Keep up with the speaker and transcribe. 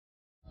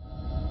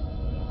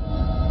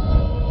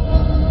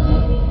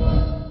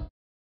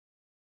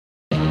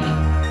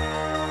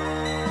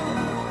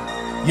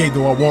Yea,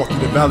 though I walk through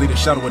the valley of the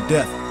shadow of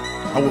death,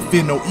 I will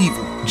fear no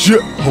evil.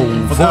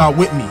 Jehovah, for thou art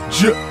with me.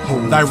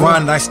 Jehovah, Thy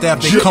rod and thy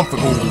staff, they comfort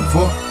me.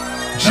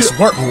 That's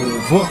work.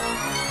 Jehovah,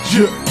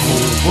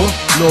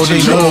 Lord,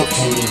 they love.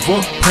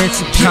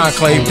 Prince of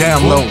Conclave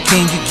down low.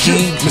 King of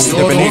kings, Mr.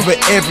 Debonair over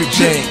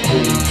everything.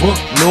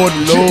 Lord,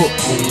 Lord,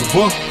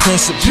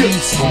 Prince of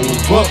peace,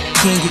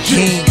 King of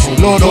kings,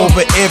 Lord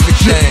over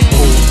everything.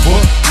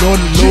 Lord,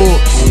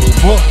 Lord,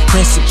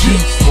 Prince of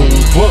peace,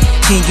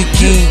 King of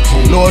kings,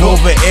 Lord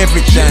over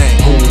everything.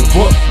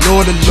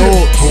 Lord,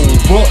 Lord,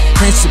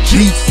 Prince of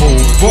peace,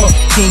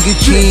 King of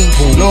kings,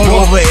 Lord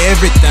over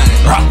everything.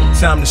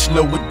 Time to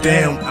slow it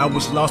down. I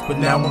was lost, but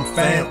now I'm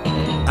found.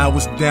 I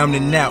was down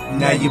and out,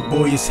 now your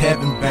boy is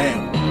heaven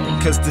bound.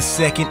 Cause the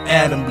second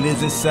Adam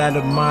lives inside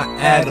of my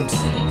atoms.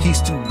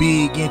 He's too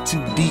big and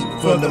too deep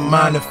for the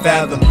mind to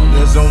fathom.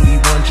 There's only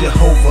one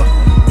Jehovah,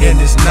 and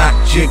it's not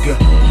Jigger.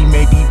 He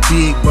may be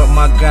big, but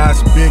my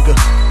God's bigger.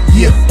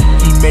 Yeah,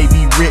 he may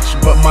be rich,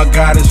 but my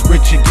God is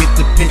richer. Get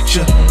the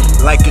picture?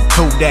 Like a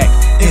Kodak,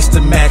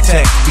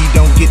 Instamatic. We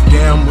don't get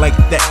down like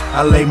that.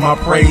 I lay my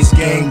praise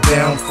game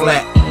down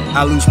flat.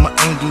 I lose my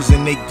angels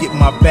and they get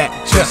my back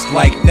just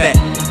like that.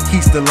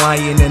 He's the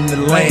lion and the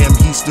lamb,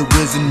 he's the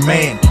risen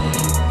man.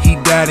 He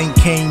died and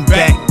came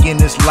back in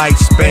his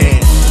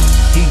lifespan.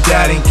 He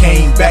died and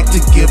came back to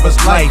give us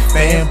life,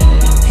 fam.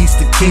 He's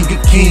the King of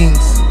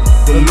kings,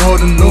 the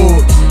Lord of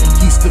lords.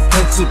 He's the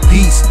Prince of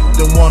peace,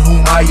 the one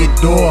whom I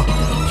adore.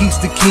 He's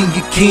the King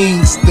of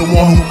kings, the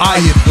one whom I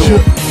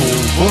adore.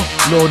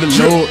 Lord of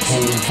lords,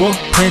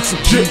 Prince of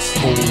peace,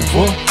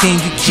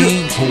 King of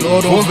kings,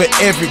 Lord over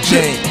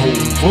everything.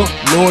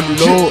 Lord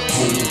of lords,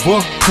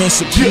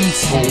 Prince of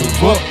peace,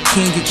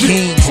 King of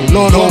kings,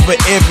 Lord over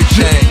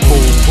everything.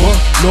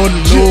 Lord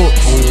of lords,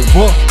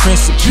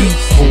 Prince of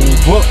peace,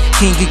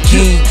 King of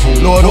kings,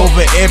 Lord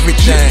over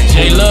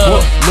everything.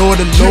 Lord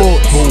of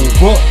lords,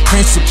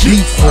 Prince of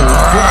peace,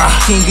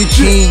 King of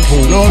kings,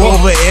 Lord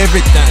over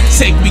everything.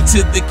 Take me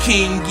to the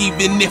King,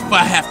 even if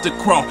I have to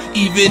crawl,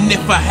 even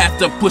if I have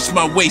to push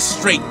my way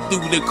straight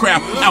through the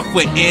crowd.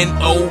 Alpha and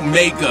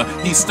Omega,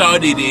 he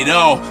started it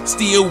all,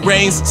 still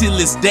reigns till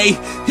this day.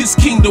 His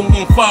kingdom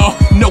won't fall,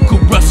 no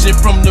corruption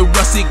from the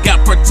rust, it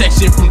got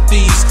protection from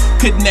thieves.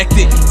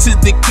 Connected to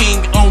the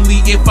King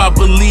only if I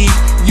believe.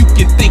 You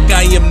can think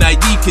I am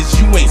naive cause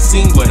you ain't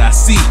seen what I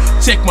see.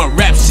 Check my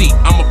rap sheet,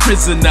 I'm a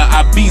prisoner,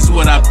 I be's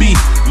what I be.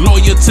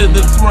 Loyal to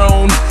the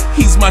throne,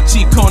 he's my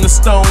chief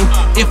cornerstone.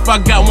 If I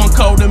got one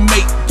call to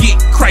make, get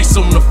Christ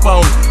on the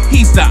phone.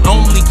 He's the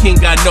only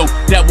king I know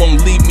that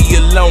won't leave me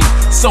alone.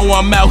 So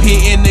I'm out here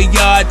in the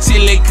yard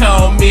till they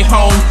call me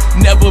home.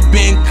 Never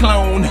been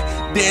cloned,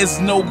 there's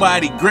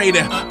nobody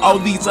greater. All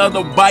these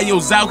other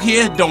bios out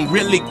here don't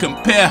really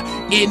compare.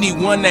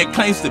 Anyone that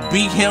claims to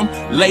be him,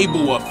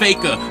 label a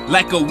faker.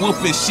 Like a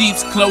wolf in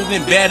sheep's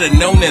clothing, better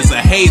known as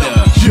a hater.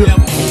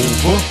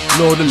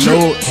 Lord of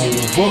lords,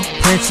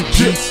 Prince of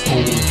peace,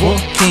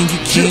 King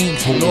of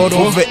kings, Lord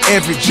over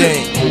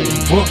everything.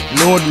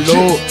 Lord of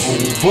lords,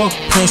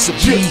 Prince of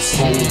peace,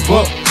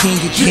 King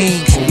of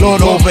kings,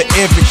 Lord over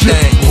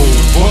everything.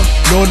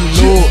 Lord of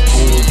lords,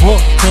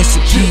 Prince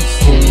of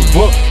peace,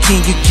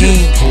 King of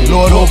kings,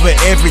 Lord over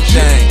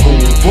everything.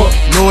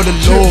 Lord of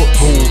lords,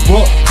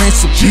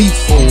 Prince of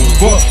peace,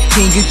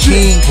 King of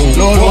kings,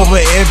 Lord over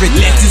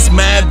everything. Let this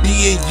mind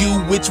be in you,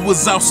 which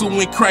was also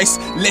in Christ.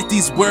 Let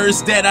these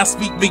words that I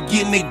speak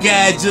begin to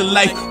guide your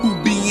life. Who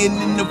being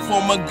in the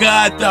form of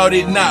God thought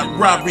it not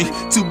robbery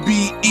to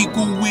be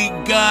equal with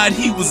God.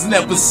 He was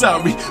never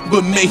sorry,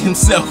 but made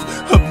himself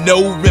of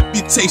no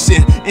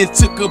reputation and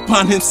took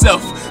upon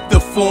himself the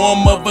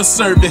form of a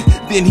servant.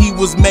 Then he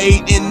was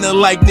made in the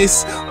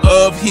likeness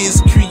of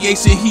his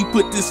creation. He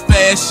put this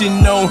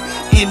fashion on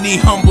and he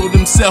humbled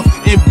himself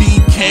and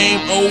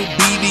became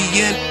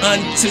obedient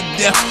unto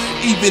death,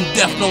 even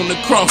death on the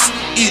cross.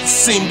 It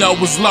seemed I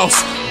was lost,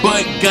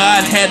 but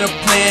God had a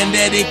plan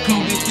that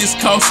included this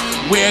cost,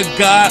 where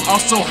God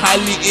also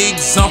highly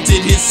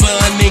exalted his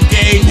son and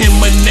gave him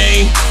a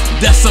name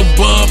that's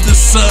above the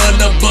sun,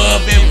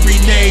 above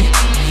every name.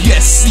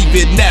 Yes,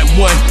 even that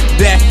one,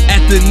 that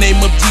at the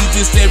name of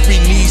Jesus every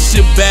knee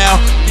should bow.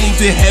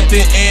 Things in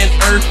heaven and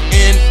earth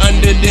and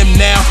under them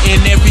now,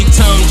 and every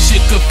tongue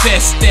should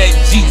confess that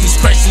Jesus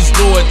Christ is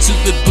Lord, to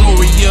the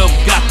glory of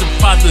God the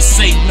Father.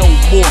 Say no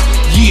more.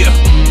 Yeah,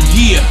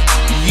 yeah,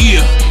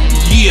 yeah,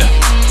 yeah.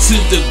 To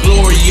the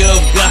glory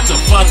of God the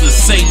Father,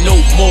 say no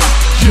more.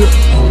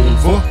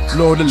 Jehovah,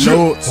 Lord of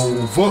lords,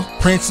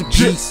 Prince of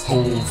peace,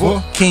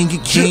 King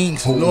of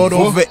kings, Lord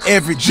over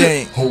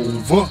everything.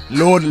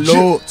 Lord of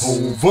lords,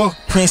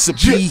 Prince of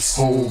peace,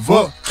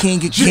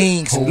 King of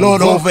kings,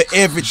 Lord over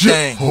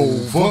everything.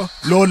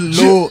 Lord of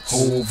lords,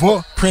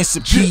 Prince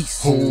of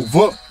peace,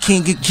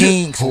 King of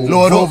kings,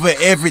 Lord over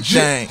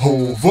everything.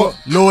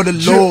 Lord of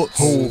lords,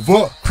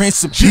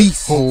 Prince of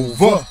peace,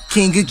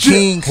 King of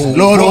kings,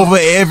 Lord over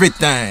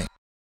everything.